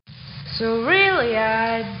So really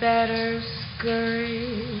I'd better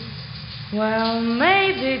scurry. Well,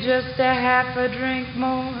 maybe just a half a drink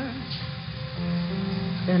more.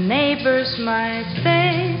 The neighbors might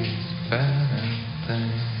think,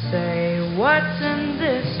 say, what's in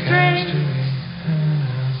this drink?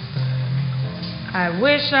 I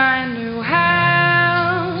wish I knew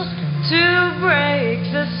how to break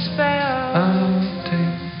the spell. I'll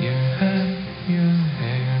take your hand, your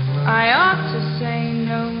hair. I ought to say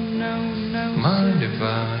no, no, no. Mind if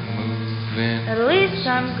I move in? At least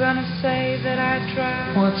I'm gonna say that I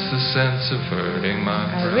tried. What's the sense of hurting my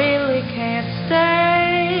I pride? really can't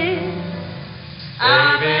stay.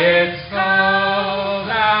 Baby, it's cold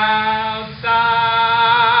outside.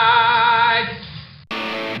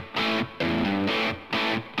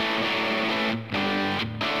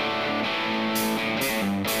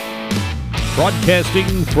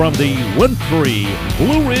 Broadcasting from the wintry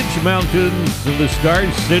Blue Ridge Mountains in the Star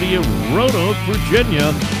City of Roanoke,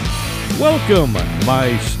 Virginia. Welcome,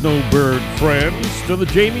 my snowbird friends, to the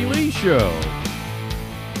Jamie Lee Show.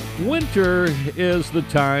 Winter is the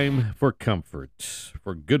time for comfort,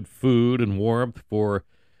 for good food and warmth, for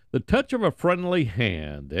the touch of a friendly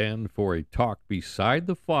hand, and for a talk beside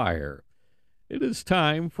the fire. It is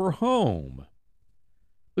time for home.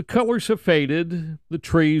 The colors have faded, the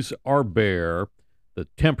trees are bare, the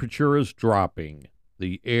temperature is dropping,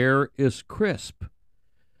 the air is crisp.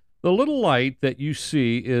 The little light that you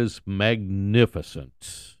see is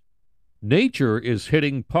magnificent. Nature is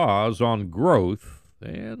hitting pause on growth,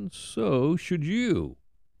 and so should you.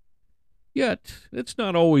 Yet, it's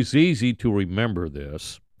not always easy to remember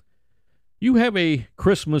this. You have a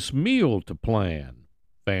Christmas meal to plan,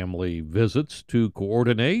 family visits to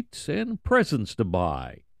coordinate, and presents to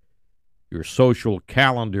buy. Your social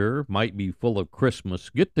calendar might be full of Christmas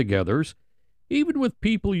get-togethers, even with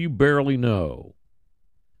people you barely know.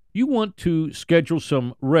 You want to schedule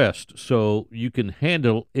some rest so you can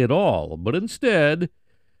handle it all, but instead,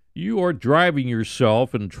 you are driving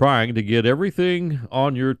yourself and trying to get everything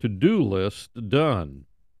on your to-do list done.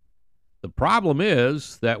 The problem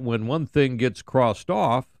is that when one thing gets crossed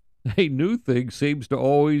off, a new thing seems to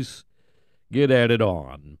always get added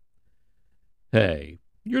on. Hey,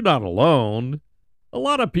 you're not alone. A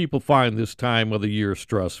lot of people find this time of the year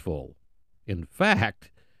stressful. In fact,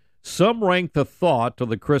 some rank the thought of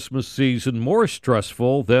the Christmas season more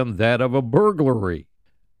stressful than that of a burglary.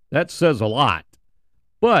 That says a lot.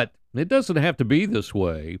 But it doesn't have to be this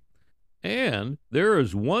way. And there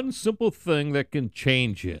is one simple thing that can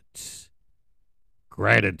change it.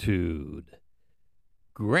 Gratitude.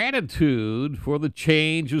 Gratitude for the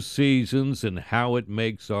change of seasons and how it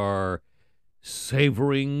makes our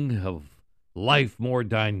savoring of life more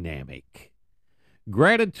dynamic.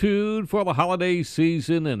 Gratitude for the holiday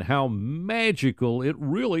season and how magical it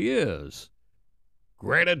really is.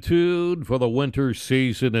 Gratitude for the winter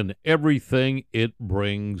season and everything it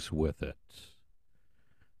brings with it.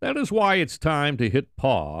 That is why it's time to hit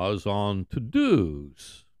pause on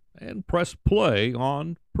to-dos and press play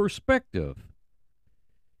on perspective.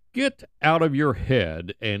 Get out of your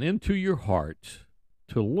head and into your heart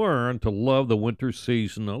to learn to love the winter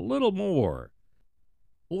season a little more.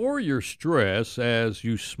 Lower your stress as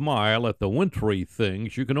you smile at the wintry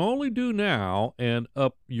things you can only do now, and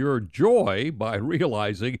up your joy by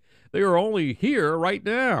realizing they are only here right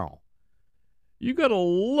now. You gotta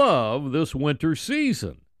love this winter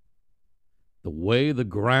season. The way the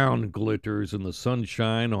ground glitters in the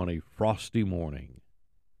sunshine on a frosty morning.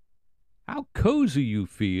 How cozy you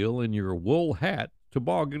feel in your wool hat,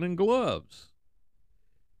 toboggan, and gloves.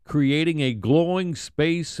 Creating a glowing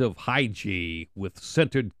space of hygiene with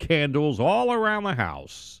scented candles all around the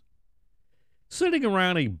house. Sitting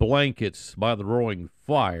around a blanket by the roaring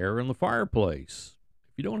fire in the fireplace.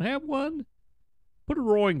 If you don't have one, put a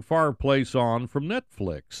roaring fireplace on from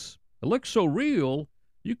Netflix. It looks so real,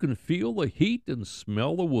 you can feel the heat and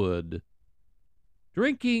smell the wood.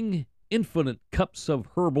 Drinking infinite cups of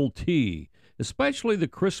herbal tea, especially the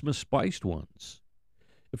Christmas spiced ones.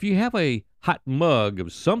 If you have a hot mug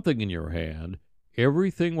of something in your hand,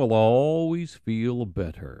 everything will always feel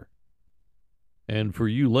better. And for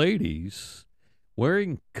you ladies,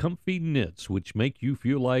 wearing comfy knits which make you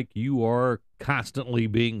feel like you are constantly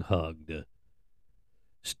being hugged.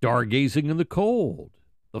 Stargazing in the cold.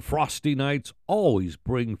 The frosty nights always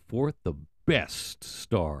bring forth the best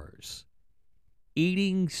stars.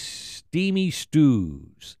 Eating steamy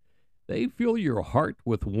stews. They fill your heart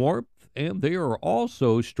with warmth, and they are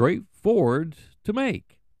also straightforward to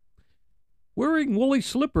make. Wearing woolly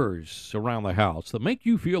slippers around the house that make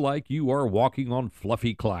you feel like you are walking on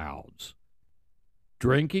fluffy clouds.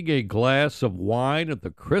 drinking a glass of wine at the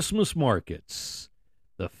Christmas markets.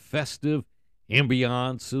 The festive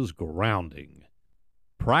ambiance is grounding.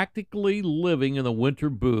 Practically living in the winter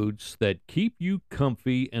boots that keep you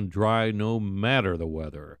comfy and dry no matter the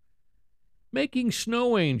weather. Making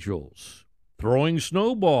snow angels, throwing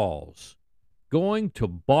snowballs, going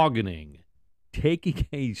tobogganing, taking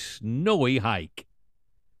a snowy hike.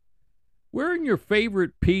 Wearing your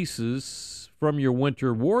favorite pieces from your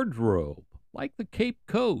winter wardrobe, like the Cape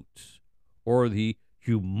coat or the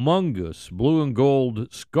humongous blue and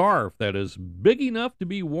gold scarf that is big enough to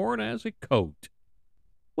be worn as a coat.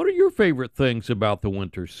 What are your favorite things about the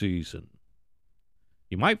winter season?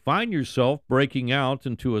 You might find yourself breaking out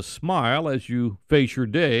into a smile as you face your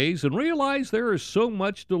days and realize there is so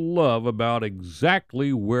much to love about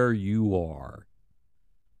exactly where you are.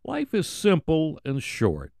 Life is simple and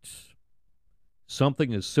short.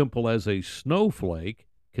 Something as simple as a snowflake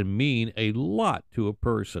can mean a lot to a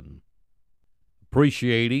person.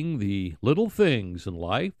 Appreciating the little things in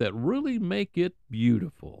life that really make it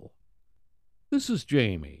beautiful. This is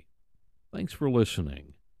Jamie. Thanks for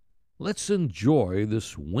listening. Let's enjoy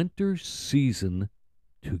this winter season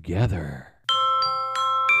together.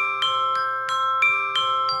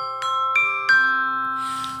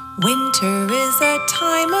 Winter is a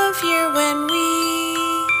time of year when we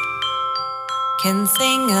can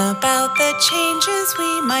sing about the changes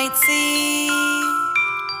we might see.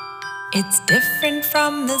 It's different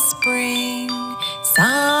from the spring,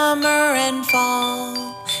 summer and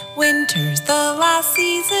fall. Winter's the last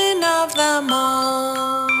season of them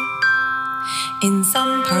all. In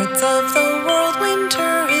some parts of the world,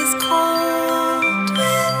 winter is cold.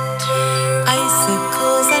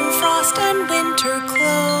 Icicles and frost and winter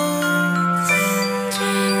clothes.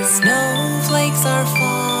 Snowflakes are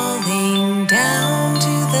falling down to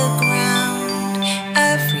the ground.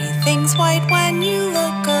 Everything's white when you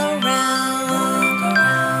look around.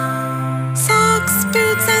 Socks,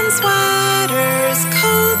 boots and sweaters,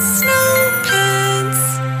 coats, snow pants,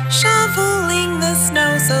 shoveling the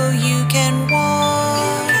snow so you can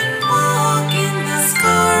walk in the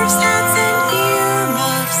scarves, hats and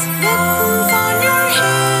earmuffs, mittens on your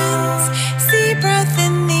hands. See breath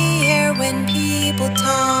in the air when people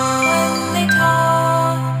talk.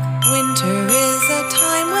 Winter is a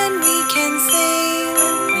time when we can sing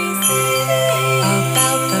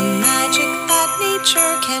about the magic that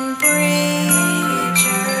nature can bring.